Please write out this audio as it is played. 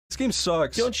This game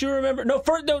sucks. Don't you remember? No,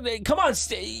 come on.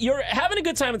 You're having a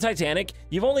good time in Titanic.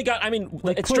 You've only got, I mean,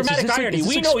 like, it's Chris, dramatic irony.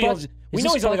 We know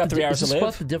he's only got 3 hours to live.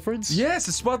 Spot the difference? Yes,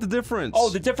 it's spot the difference. Oh,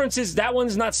 the difference is that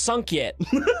one's not sunk yet.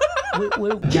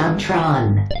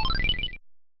 JonTron.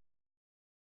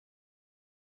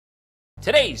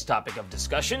 Today's topic of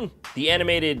discussion, the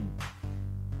animated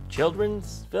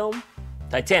children's film,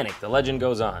 Titanic, The Legend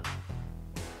Goes On.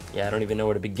 Yeah, I don't even know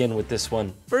where to begin with this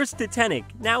one. First Titanic,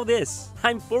 now this.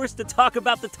 I'm forced to talk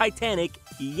about the Titanic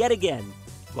yet again.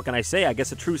 What can I say? I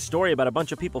guess a true story about a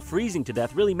bunch of people freezing to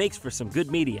death really makes for some good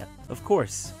media. Of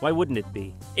course, why wouldn't it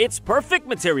be? It's perfect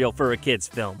material for a kid's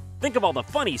film. Think of all the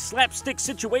funny slapstick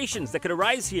situations that could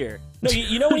arise here. No,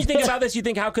 you know when you think about this, you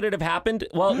think, how could it have happened?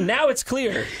 Well, now it's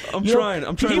clear. I'm trying.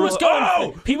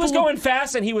 He was going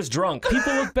fast and he was drunk.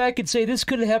 People look back and say, this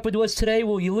could have happened to us today.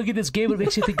 Well, you look at this game, it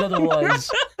makes you think otherwise.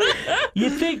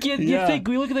 You think,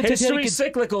 we look at the Titanic. History's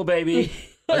cyclical, baby.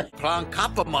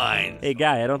 Hey,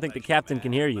 guy, I don't think the captain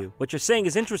can hear you. What you're saying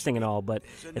is interesting and all, but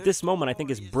at this moment, I think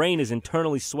his brain is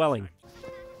internally swelling.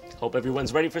 Hope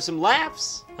everyone's ready for some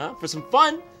laughs, huh? For some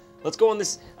fun. Let's go on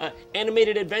this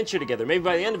animated adventure together. Maybe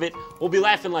by the end of it, we'll be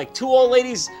laughing like two old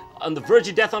ladies on the verge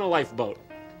of death on a lifeboat.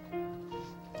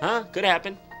 Huh? Could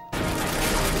happen.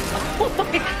 Oh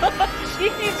my God,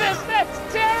 Jesus,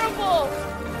 that's terrible!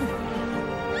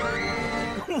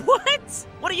 What?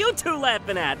 What are you two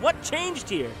laughing at? What changed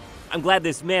here? I'm glad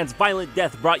this man's violent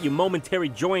death brought you momentary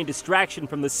joy and distraction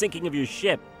from the sinking of your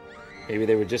ship. Maybe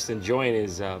they were just enjoying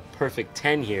his perfect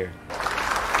 10 here.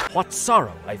 What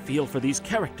sorrow I feel for these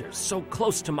characters so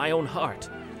close to my own heart.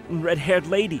 Red-haired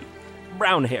lady,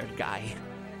 brown-haired guy,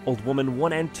 old woman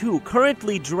 1 and 2,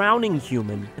 currently drowning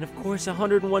human, and of course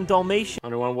 101 Dalmatian.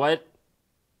 101 what?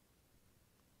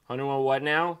 101 what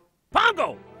now?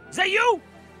 Pongo! Is that you?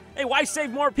 Hey, why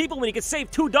save more people when you could save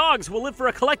 2 dogs who will live for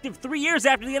a collective 3 years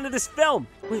after the end of this film?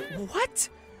 Wait, what?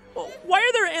 Why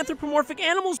are there anthropomorphic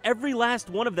animals? Every last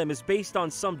one of them is based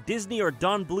on some Disney or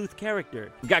Don Bluth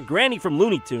character. You got Granny from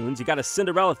Looney Tunes, you got a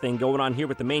Cinderella thing going on here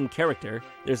with the main character.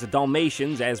 There's the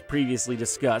Dalmatians, as previously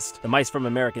discussed, the mice from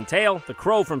American Tail, the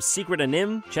crow from Secret of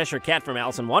Nim, Cheshire Cat from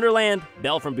Alice in Wonderland,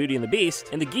 Belle from Beauty and the Beast,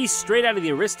 and the geese straight out of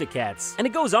the Aristocats. And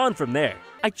it goes on from there.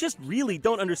 I just really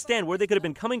don't understand where they could have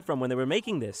been coming from when they were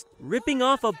making this. Ripping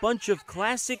off a bunch of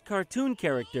classic cartoon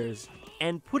characters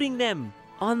and putting them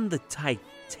on the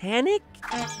Titanic?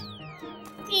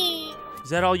 Is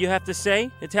that all you have to say,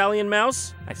 Italian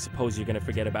mouse? I suppose you're gonna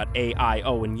forget about A, I,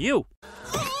 O, and U.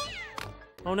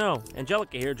 Oh no,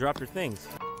 Angelica here dropped her things,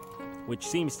 which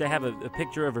seems to have a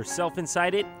picture of herself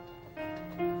inside it.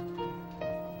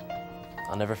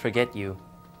 I'll never forget you,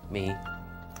 me.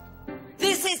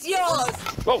 This is yours!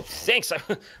 Oh, thanks.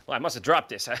 Well, I must have dropped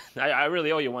this. I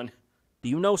really owe you one. Do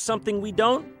you know something we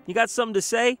don't? You got something to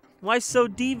say? Why so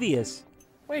devious?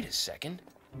 Wait a second.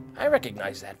 I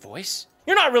recognize that voice.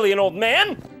 You're not really an old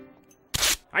man!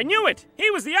 I knew it!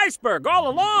 He was the iceberg all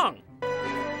along!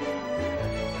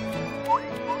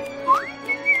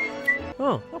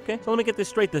 Oh, okay. So let me get this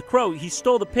straight. The crow, he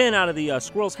stole the pin out of the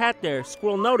squirrel's hat there.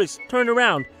 Squirrel noticed, turned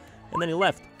around, and then he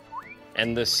left.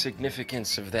 And the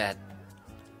significance of that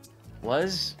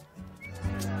was?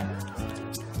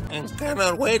 And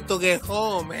cannot wait to get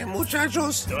home, eh,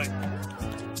 muchachos?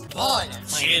 Oh, mind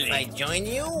if I join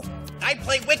you? I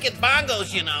play wicked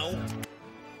bongos, you know.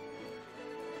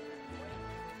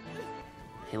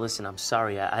 Hey, listen, I'm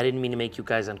sorry. I didn't mean to make you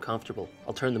guys uncomfortable.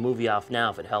 I'll turn the movie off now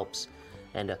if it helps.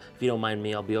 And if you don't mind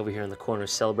me, I'll be over here in the corner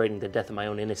celebrating the death of my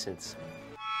own innocence.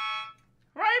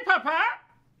 Right, Papa?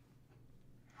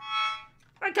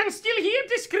 I can still hear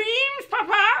the screams,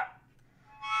 Papa!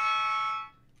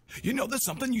 You know there's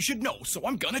something you should know, so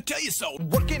I'm gonna tell you so.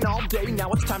 Working all day,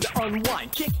 now it's time to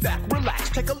unwind. Kick back, relax,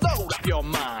 take a load off your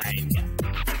mind.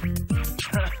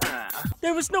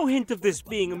 There was no hint of this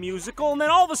being a musical, and then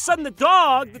all of a sudden the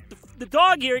dog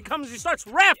here, he comes, he starts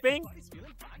rapping.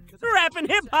 Rapping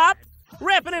hip-hop.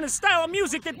 Rapping in a style of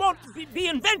music that won't be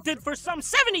invented for some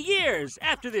 70 years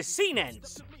after this scene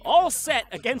ends. All set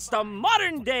against a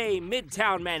modern-day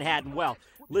Midtown Manhattan. Well,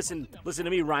 listen to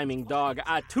me, rhyming dog.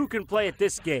 Two can play at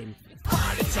this game.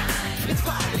 Party time, it's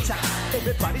party time.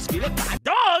 Everybody's feeling fine.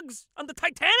 Dogs on the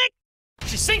Titanic?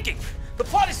 She's sinking. The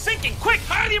plot is sinking. Quick,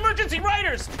 hire the emergency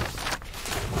writers.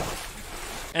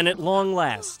 And at long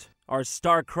last, our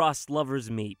star-crossed lovers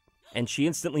meet. And she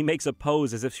instantly makes a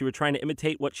pose as if she were trying to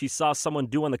imitate what she saw someone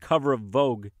do on the cover of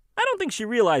Vogue. I don't think she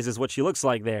realizes what she looks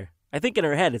like there. I think in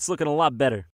her head it's looking a lot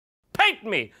better. Paint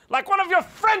me like one of your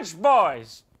French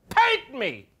boys! Paint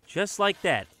me! Just like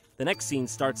that. The next scene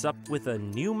starts up with a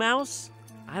new mouse?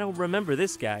 I don't remember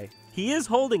this guy. He is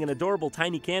holding an adorable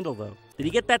tiny candle though. Did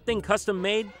you get that thing custom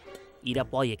made? Eat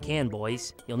up while you can,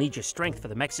 boys. You'll need your strength for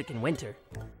the Mexican winter.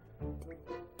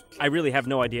 I really have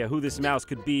no idea who this mouse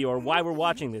could be or why we're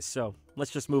watching this, so let's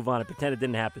just move on and pretend it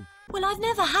didn't happen. Well, I've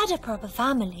never had a proper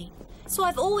family, so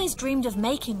I've always dreamed of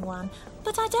making one,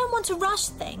 but I don't want to rush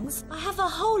things. I have a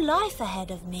whole life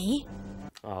ahead of me.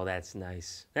 Oh, that's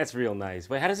nice. That's real nice.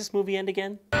 Wait, how does this movie end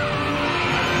again?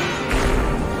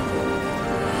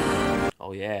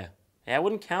 Oh, yeah. Hey, I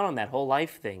wouldn't count on that whole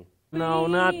life thing. No,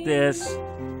 not this.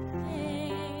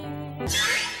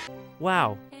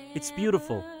 Wow, it's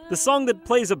beautiful. The song that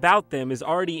plays about them is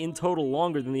already in total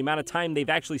longer than the amount of time they've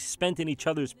actually spent in each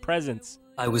other's presence.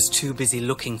 I was too busy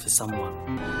looking for someone.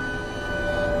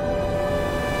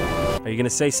 Are you gonna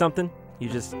say something? You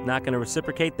just not gonna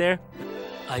reciprocate there?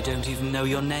 I don't even know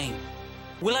your name.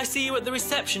 Will I see you at the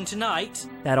reception tonight?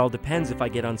 That all depends if I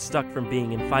get unstuck from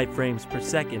being in 5 frames per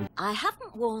second. I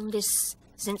haven't worn this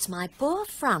since my poor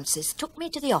Francis took me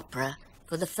to the opera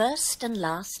for the first and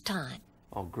last time.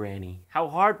 Oh, Granny. How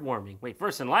heartwarming. Wait,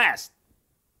 first and last.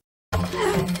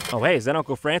 Oh, hey, is that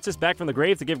Uncle Francis back from the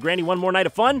grave to give Granny one more night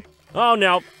of fun? Oh,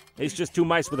 no. It's just 2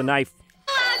 mice with a knife.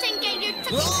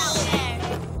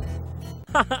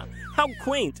 How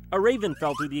quaint. A raven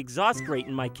fell through the exhaust grate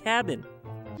in my cabin.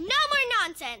 No more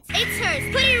nonsense. It's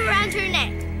hers. Put it around her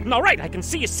neck. All right, I can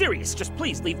see you're serious. Just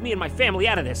please leave me and my family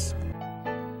out of this.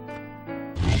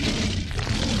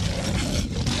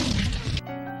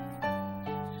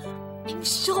 I'm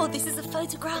sure this is a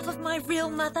photograph of my real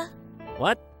mother.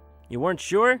 What? You weren't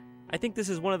sure? I think this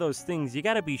is one of those things you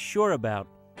gotta be sure about.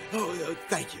 Oh,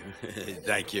 thank you.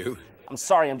 Thank you. I'm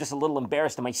sorry, I'm just a little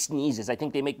embarrassed at my sneezes. I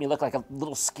think they make me look like a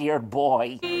little scared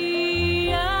boy.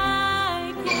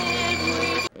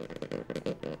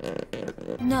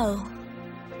 No,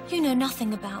 you know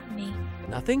nothing about me.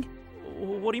 Nothing?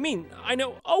 What do you mean? I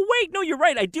know. Oh, wait, no, you're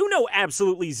right. I do know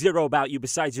absolutely zero about you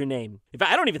besides your name. In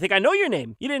fact, I don't even think I know your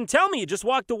name. You didn't tell me, you just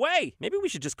walked away. Maybe we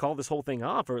should just call this whole thing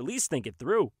off, or at least think it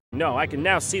through. No, I can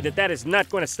now see that that is not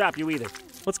going to stop you either.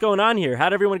 What's going on here?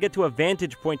 How'd everyone get to a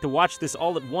vantage point to watch this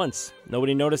all at once?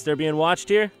 Nobody noticed they're being watched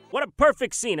here? What a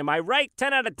perfect scene, am I right?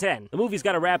 10 out of 10. The movie's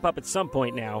got to wrap up at some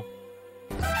point now.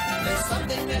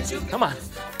 Come on.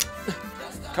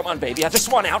 Come on, baby, I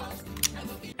just want out.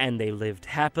 And they lived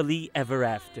happily ever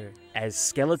after, as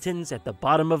skeletons at the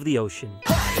bottom of the ocean.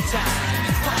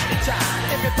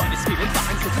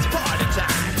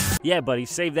 Yeah, buddy,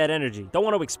 save that energy. Don't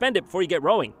want to expend it before you get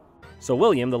rowing. So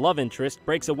William, the love interest,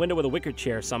 breaks a window with a wicker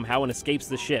chair somehow and escapes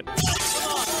the ship.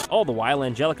 All the while,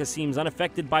 Angelica seems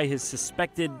unaffected by his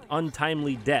suspected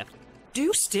untimely death. Do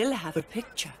you still have a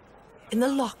picture in the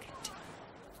locket?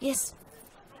 Yes.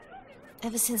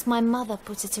 Ever since my mother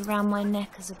put it around my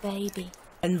neck as a baby.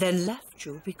 And then left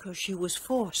you because she was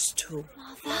forced to.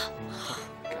 Mother?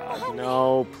 God,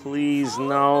 no, please,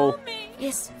 no.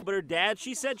 Yes. But her dad,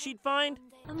 she said she'd find?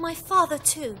 And my father,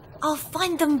 too. I'll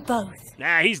find them both.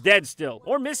 Nah, he's dead still.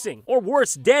 Or missing. Or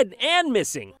worse, dead and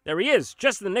missing. There he is,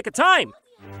 just in the nick of time.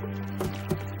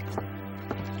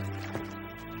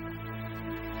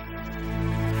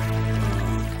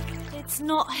 It's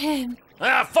not him.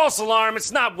 Ah, false alarm.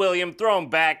 It's not William. Throw him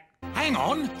back. Hang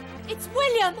on. It's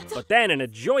William! But then, in a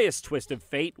joyous twist of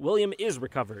fate, William is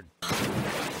recovered.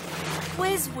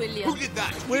 Where's William? Who did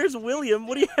that? Where's William?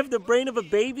 What do you have, the brain of a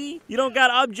baby? You don't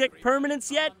got object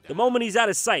permanence yet? The moment he's out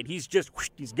of sight, he's just, whoosh,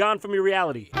 he's gone from your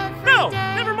reality. No,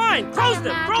 never mind, close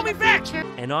them, throw me back!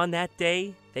 And on that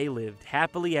day, they lived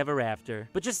happily ever after.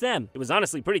 But just them. It was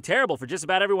honestly pretty terrible for just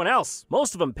about everyone else.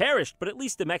 Most of them perished, but at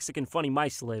least the Mexican funny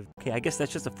mice lived. Okay, I guess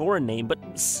that's just a foreign name, but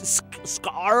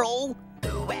Scarl?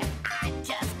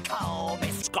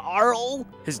 Scarl?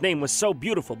 His name was so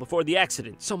beautiful before the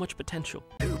accident. So much potential.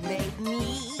 Who made me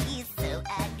so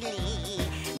ugly?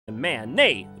 The man,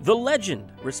 nay, the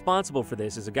legend, responsible for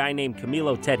this is a guy named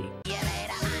Camilo Teddy.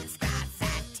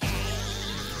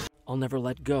 I'll never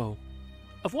let go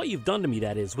of what you've done to me,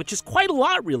 that is, which is quite a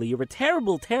lot, really. You're a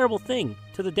terrible, terrible thing.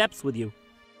 To the depths with you.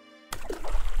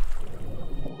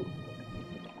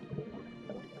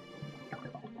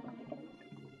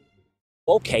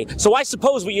 Okay, so I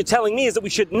suppose what you're telling me is that we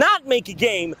should not make a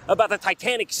game about the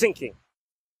Titanic sinking.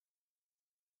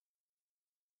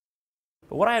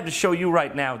 But what I have to show you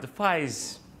right now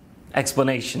defies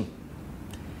explanation.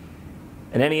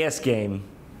 An NES game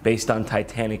based on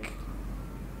Titanic,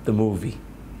 the movie.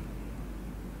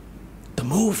 The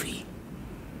movie.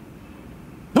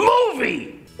 The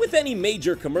movie! With any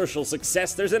major commercial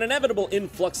success, there's an inevitable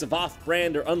influx of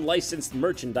off-brand or unlicensed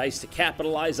merchandise to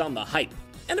capitalize on the hype.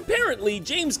 And apparently,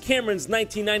 James Cameron's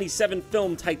 1997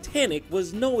 film Titanic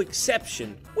was no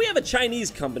exception. We have a Chinese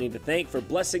company to thank for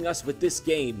blessing us with this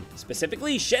game,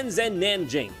 specifically Shenzhen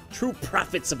Nanjing, true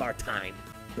prophets of our time.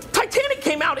 Titanic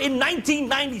came out in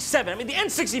 1997. I mean, the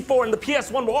N64 and the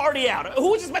PS1 were already out.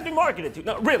 Who was this meant to be marketed to?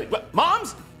 No, really, what,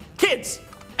 moms? Kids?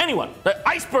 Anyone?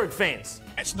 Iceberg fans?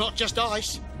 It's not just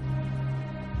ice.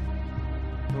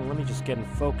 Well, let me just get in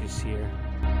focus here.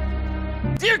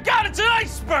 Dear God, it's an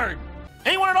iceberg!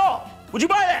 Anyone at all? Would you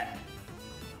buy that?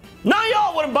 None of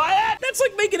y'all wouldn't buy that! That's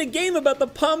like making a game about the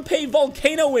Pompeii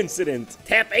volcano incident.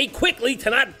 Tap A quickly to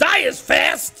not die as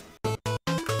fast!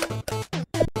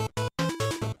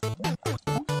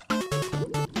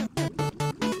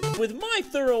 With my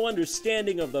thorough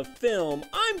understanding of the film,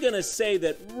 I'm gonna say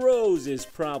that Rose is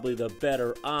probably the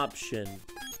better option.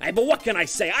 Hey, but what can I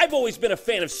say? I've always been a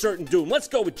fan of Certain Doom. Let's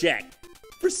go with Jack.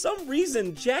 For some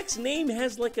reason, Jack's name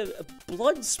has like a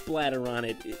blood splatter on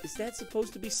it. Is that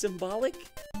supposed to be symbolic?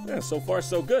 So far,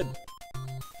 so good.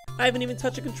 I haven't even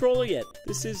touched a controller yet.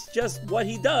 This is just what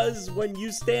he does when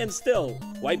you stand still.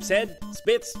 Wipes head,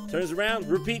 spits, turns around,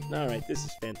 repeat. All right, this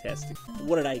is fantastic.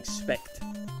 What did I expect?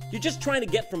 You're just trying to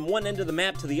get from one end of the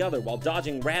map to the other while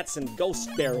dodging rats and ghost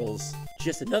barrels.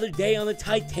 Just another day on the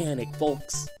Titanic,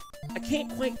 folks. I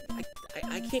can't quite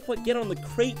get on the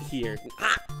crate here.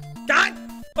 God!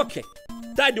 Okay,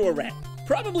 died to a rat.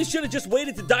 Probably should have just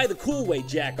waited to die the cool way,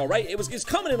 Jack, alright? It's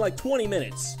coming in like 20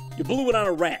 minutes. You blew it on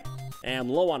a rat. I'm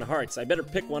low on hearts. I better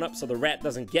pick one up so the rat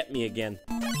doesn't get me again.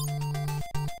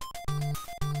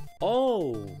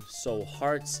 Oh, so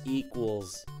hearts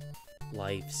equals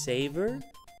lifesaver?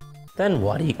 Then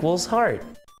what equals heart?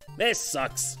 This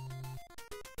sucks.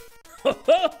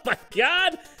 Oh my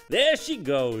God, there she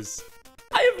goes.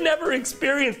 I have never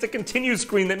experienced a continue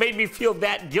screen that made me feel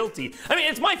that guilty. I mean,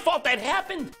 it's my fault that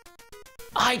happened.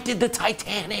 I did the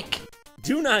Titanic.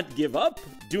 Do not give up.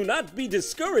 Do not be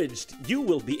discouraged. You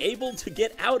will be able to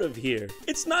get out of here.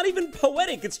 It's not even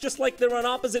poetic. It's just like they're on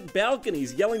opposite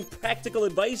balconies yelling practical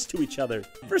advice to each other.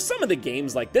 For some of the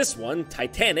games like this one,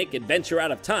 Titanic, Adventure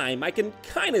Out of Time, I can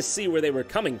kind of see where they were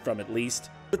coming from at least.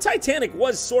 The Titanic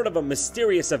was sort of a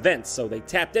mysterious event, so they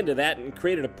tapped into that and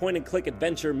created a point-and-click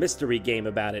adventure mystery game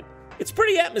about it. It's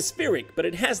pretty atmospheric, but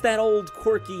it has that old,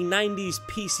 quirky 90s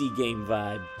PC game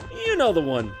vibe. You know the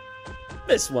one.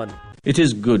 This one. It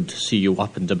is good to see you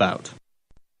up and about.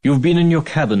 You've been in your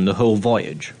cabin the whole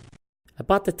voyage. I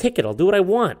bought the ticket. I'll do what I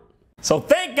want. So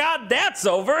thank God that's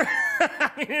over.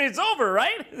 I mean, it's over,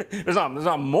 right? There's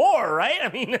not more, right? I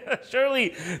mean,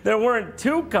 surely there weren't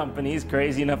two companies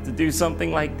crazy enough to do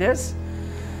something like this,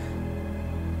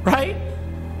 right?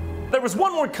 There was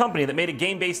one more company that made a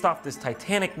game based off this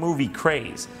Titanic movie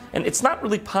craze, and it's not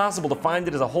really possible to find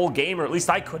it as a whole game, or at least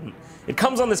I couldn't. It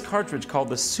comes on this cartridge called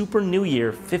the Super New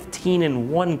Year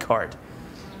 15-in-1 cart.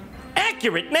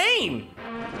 Accurate name!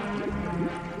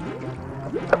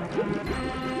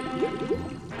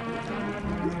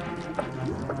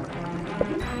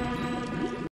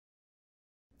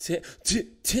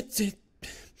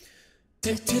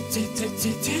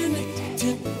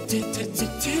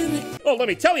 Oh, let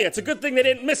me tell you, it's a good thing they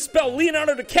didn't misspell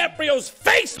Leonardo DiCaprio's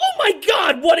face! Oh my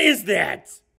God, what is that?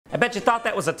 I bet you thought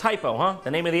that was a typo, huh? The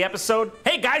name of the episode?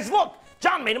 Hey guys, look!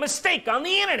 John made a mistake on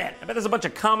the internet! I bet there's a bunch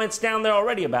of comments down there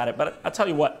already about it, but I'll tell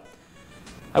you what.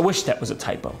 I wish that was a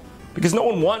typo. Because no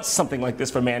one wants something like this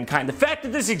for mankind. The fact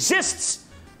that this exists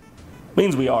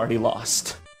means we already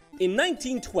lost. In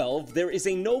 1912, there is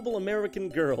a noble American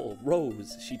girl,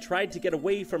 Rose. She tried to get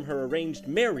away from her arranged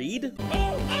married.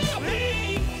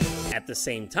 At the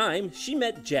same time, she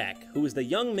met Jack, who was the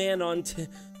young man on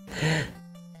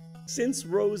Since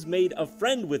Rose made a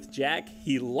friend with Jack,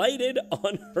 he lighted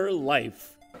on her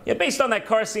life. Yeah, based on that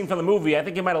car scene from the movie, I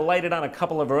think he might have lighted on a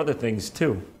couple of her other things,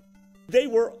 too. They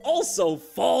were also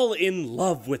fall in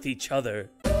love with each other.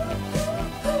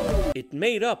 It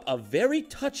made up a very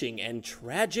touching and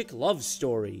tragic love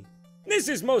story. This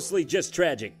is mostly just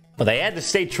tragic. But they had to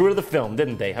stay true to the film,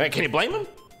 didn't they? I mean, can you blame them?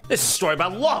 This is a story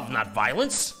about love, not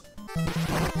violence.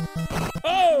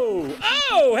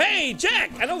 Oh, hey, Jack!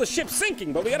 I know the ship's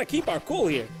sinking, but we gotta keep our cool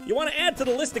here. You wanna add to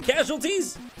the list of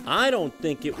casualties? I don't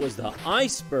think it was the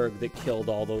iceberg that killed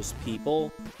all those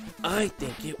people. I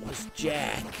think it was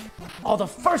Jack. Oh, the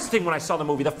first thing when I saw the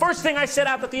movie, the first thing I said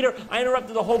out the theater, I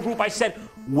interrupted the whole group. I said,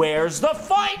 "Where's the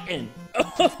fighting?"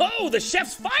 Oh, the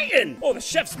chef's fighting! Oh, the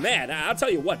chef's mad. I'll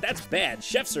tell you what, that's bad.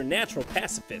 Chefs are natural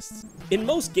pacifists. In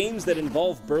most games that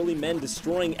involve burly men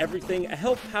destroying everything, a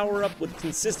health power-up would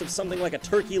consist of something like a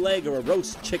turkey leg or a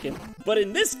roast chicken. But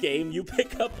in this game, you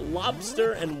pick up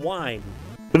lobster and wine.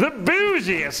 The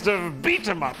bougiest of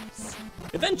beat-em-ups.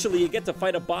 Eventually, you get to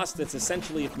fight a boss that's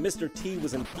essentially if Mr. T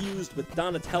was infused with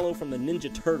Donatello from the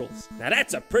Ninja Turtles. Now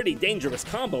that's a pretty dangerous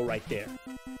combo right there.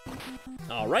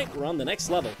 Alright, we're on the next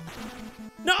level.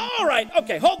 No, alright,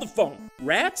 okay, hold the phone.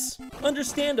 Rats?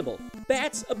 Understandable.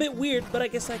 Bats? A bit weird, but I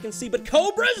guess I can see. But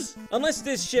cobras? Unless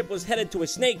this ship was headed to a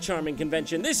snake charming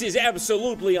convention, this is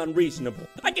absolutely unreasonable.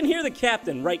 I can hear the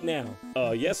captain right now.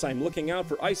 Yes, I'm looking out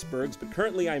for icebergs, but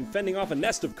currently I'm fending off a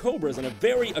nest of cobras and a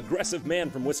very aggressive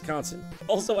man from Wisconsin.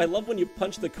 Also, I love when you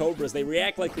punch the cobras, they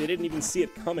react like they didn't even see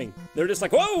it coming. They're just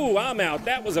like, whoa, I'm out,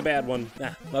 that was a bad one.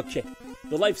 Ah, okay.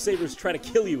 The lifesavers try to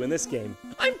kill you in this game.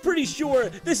 I'm pretty sure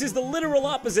this is the literal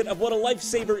opposite of what a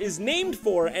lifesaver is named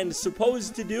for and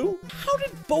supposed to do. How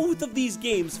did both of these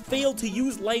games fail to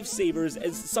use lifesavers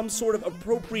as some sort of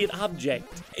appropriate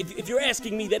object? If you're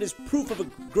asking me, that is proof of a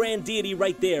grand deity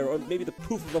right there, or maybe the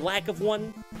proof of the lack of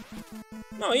one.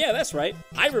 Oh yeah, that's right.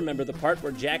 I remember the part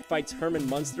where Jack fights Herman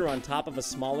Munster on top of a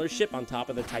smaller ship on top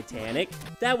of the Titanic.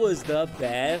 That was the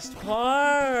best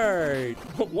part.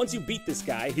 Once you beat this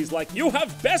guy, he's like, "You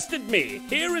have bested me.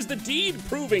 Here is the deed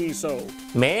proving so."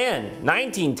 Man,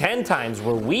 1910 times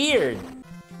were weird.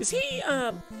 Is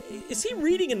he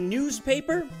reading a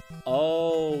newspaper?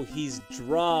 Oh, he's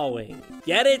drawing.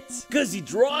 Get it? Because he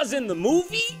draws in the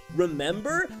movie?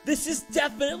 Remember? This is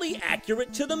definitely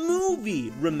accurate to the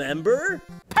movie. Remember?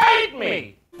 Paid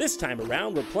me! This time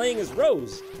around, we're playing as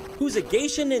Rose, who's a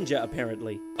geisha ninja,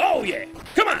 apparently. Oh, yeah.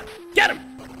 Come on. Get him.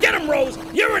 Get him, Rose.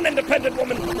 You're an independent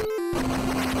woman.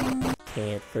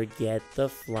 Can't forget the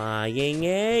flying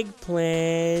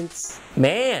eggplants.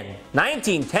 Man,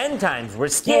 1910 times were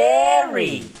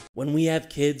scary. When we have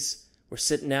kids, we're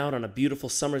sitting out on a beautiful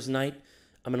summer's night.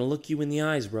 I'm gonna look you in the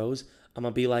eyes, Rose. I'm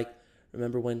gonna be like,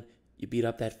 remember when you beat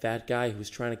up that fat guy who was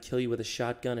trying to kill you with a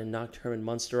shotgun and knocked Herman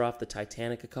Munster off the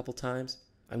Titanic a couple times?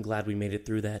 I'm glad we made it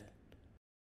through that.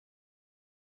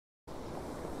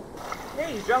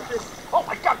 Hey, you dropped this. Oh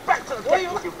my god, back to the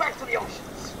deck with you, back to the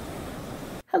oceans.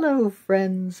 Hello,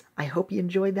 friends. I hope you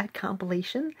enjoyed that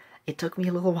compilation. It took me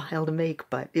a little while to make,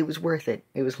 but it was worth it.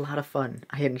 It was a lot of fun.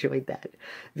 I enjoyed that.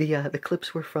 The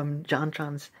clips were from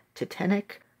JonTron's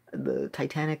Titanic, the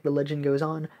Titanic, The Legend Goes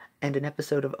On, and an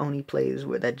episode of Oney Plays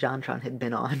where that JonTron had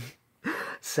been on.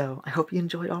 So I hope you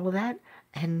enjoyed all of that,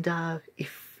 and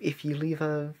if you leave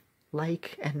a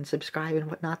like and subscribe and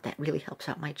whatnot, that really helps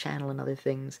out my channel and other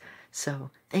things. So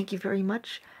thank you very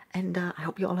much, and I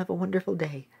hope you all have a wonderful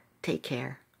day. Take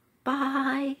care.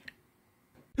 Bye!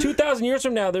 2,000 years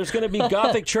from now, there's going to be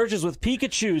Gothic churches with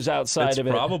Pikachus outside of it.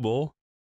 That's probable.